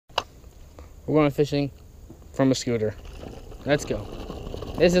We're going fishing from a scooter. Let's go.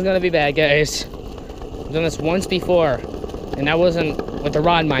 This is gonna be bad, guys. I've done this once before, and that wasn't with the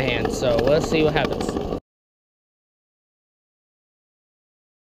rod in my hand, so let's see what happens.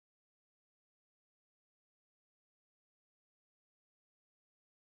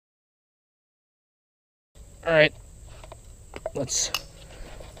 All right, let's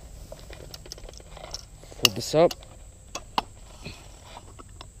fold this up.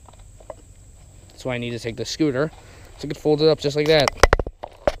 That's why I need to take the scooter, so I can fold it up just like that.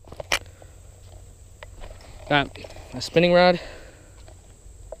 Got a spinning rod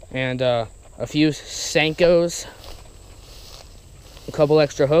and a few Senkos, a couple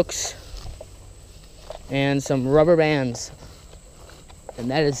extra hooks, and some rubber bands,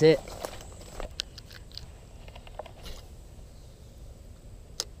 and that is it.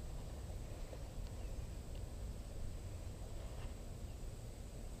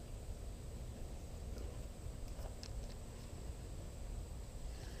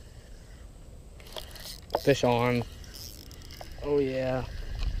 Fish on. Oh yeah.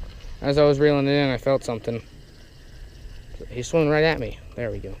 As I was reeling it in, I felt something. He's swimming right at me. There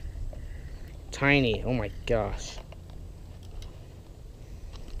we go. Tiny. Oh my gosh.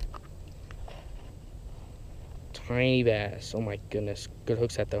 Tiny bass. Oh my goodness. Good hook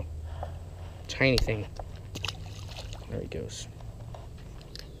set though. Tiny thing. There he goes.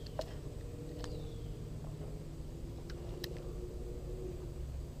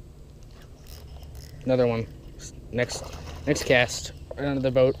 Another one. Next cast. Right under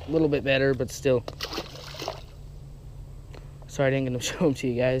the boat. A little bit better, but still. Sorry I didn't get to show them to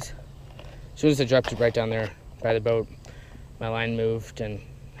you guys. As soon as I dropped it right down there by the boat, my line moved and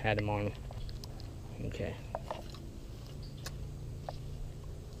had him on. Okay.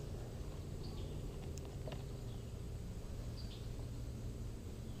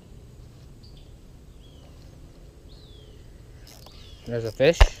 There's a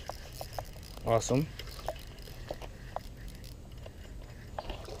fish. Awesome.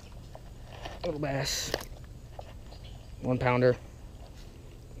 Little bass. 1 pounder.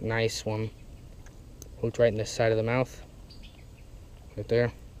 Nice one. Hooked right in the side of the mouth. Right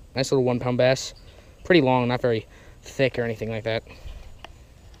there. Nice little 1 pound bass. Pretty long, not very thick or anything like that.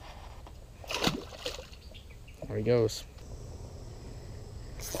 There he goes.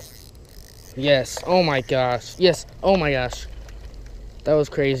 Yes. Oh my gosh. Yes. Oh my gosh. That was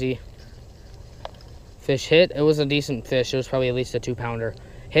crazy. Fish hit. It was a decent fish. It was probably at least a 2 pounder.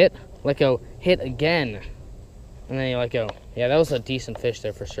 Hit, let go, hit again, and then you let go. Yeah, that was a decent fish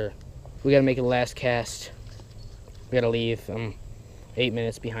there for sure. We gotta make a last cast. We gotta leave. I'm 8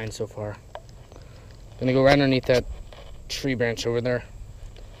 minutes behind so far. Gonna go right underneath that tree branch over there.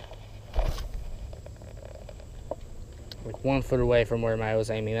 Like 1 foot away from where I was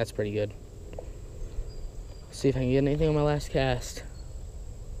aiming. That's pretty good. See if I can get anything on my last cast.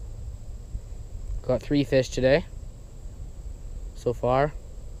 Caught 3 fish today so far.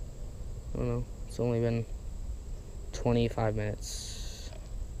 I don't know, it's only been 25 minutes.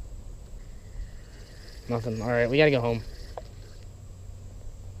 Nothing. All right, we gotta go home.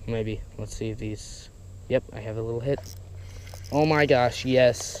 Maybe. Let's see if these. Yep, I have a little hit. Oh my gosh,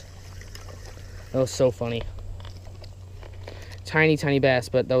 yes. That was so funny. Tiny bass,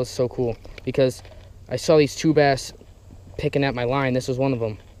 but that was so cool because I saw these 2 bass picking at my line. This was one of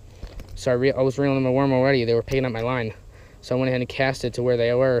them. So I was reeling in my worm already. They were picking up my line. So I went ahead and cast it to where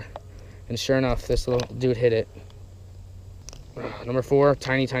they were. And sure enough, this little dude hit it. Number 4,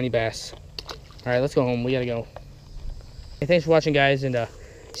 tiny bass. All right, let's go home. We gotta go. Hey, thanks for watching, guys. And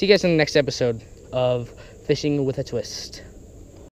see you guys in the next episode of Fishing with a Twist.